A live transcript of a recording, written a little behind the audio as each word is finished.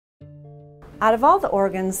Out of all the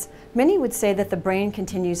organs, many would say that the brain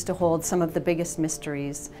continues to hold some of the biggest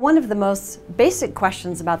mysteries. One of the most basic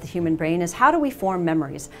questions about the human brain is, how do we form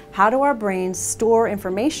memories? How do our brains store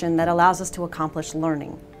information that allows us to accomplish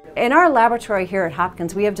learning? In our laboratory here at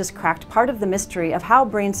Hopkins, we have just cracked part of the mystery of how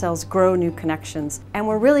brain cells grow new connections, and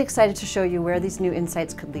we're really excited to show you where these new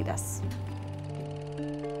insights could lead us.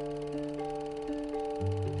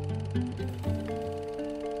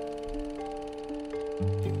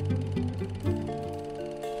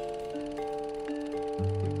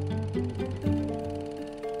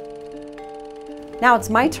 Now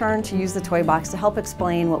it's my turn to use the toy box to help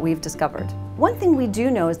explain what we've discovered. One thing we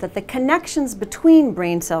do know is that the connections between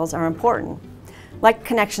brain cells are important. Like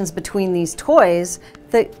connections between these toys,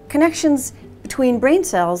 the connections between brain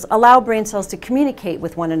cells allow brain cells to communicate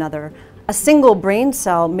with one another. A single brain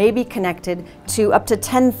cell may be connected to up to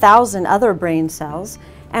 10,000 other brain cells,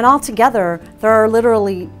 and altogether there are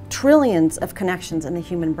literally trillions of connections in the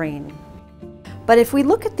human brain. But if we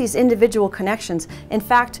look at these individual connections, in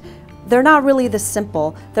fact, they're not really this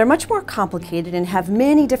simple. They're much more complicated and have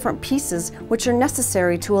many different pieces which are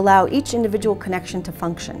necessary to allow each individual connection to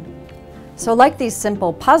function. So like these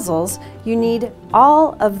simple puzzles, you need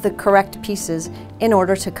all of the correct pieces in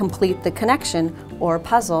order to complete the connection or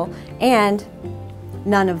puzzle, and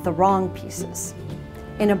none of the wrong pieces.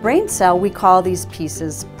 In a brain cell, we call these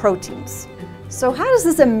pieces proteins. So how does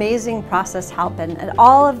this amazing process happen at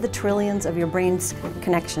all of the trillions of your brain's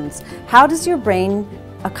connections? How does your brain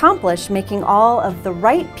accomplish making all of the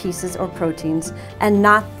right pieces or proteins and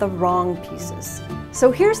not the wrong pieces?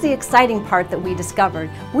 So here's the exciting part that we discovered.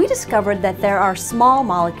 We discovered that there are small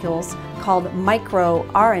molecules called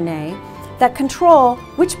microRNA that control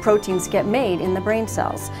which proteins get made in the brain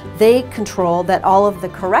cells. They control that all of the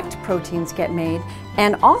correct proteins get made,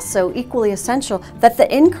 and also equally essential that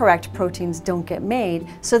the incorrect proteins don't get made,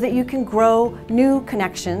 so that you can grow new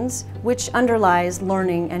connections which underlies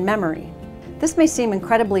learning and memory. This may seem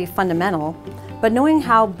incredibly fundamental, but knowing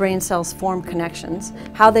how brain cells form connections,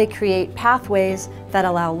 how they create pathways that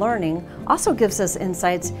allow learning, also gives us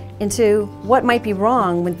insights into what might be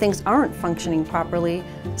wrong when things aren't functioning properly,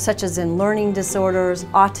 such as in learning disorders,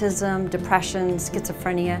 autism, depression,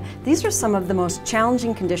 schizophrenia. These are some of the most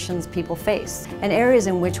challenging conditions people face, and areas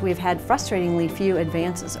in which we've had frustratingly few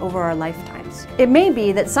advances over our lifetimes. It may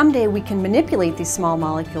be that someday we can manipulate these small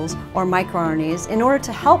molecules, or microRNAs, in order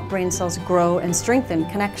to help brain cells grow and strengthen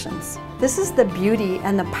connections. This is the beauty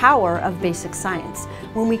and the power of basic science.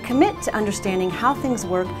 When we commit to understanding how things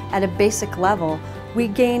work at a basic level, we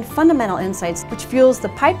gain fundamental insights which fuels the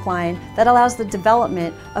pipeline that allows the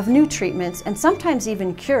development of new treatments and sometimes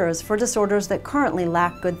even cures for disorders that currently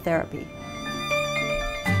lack good therapy.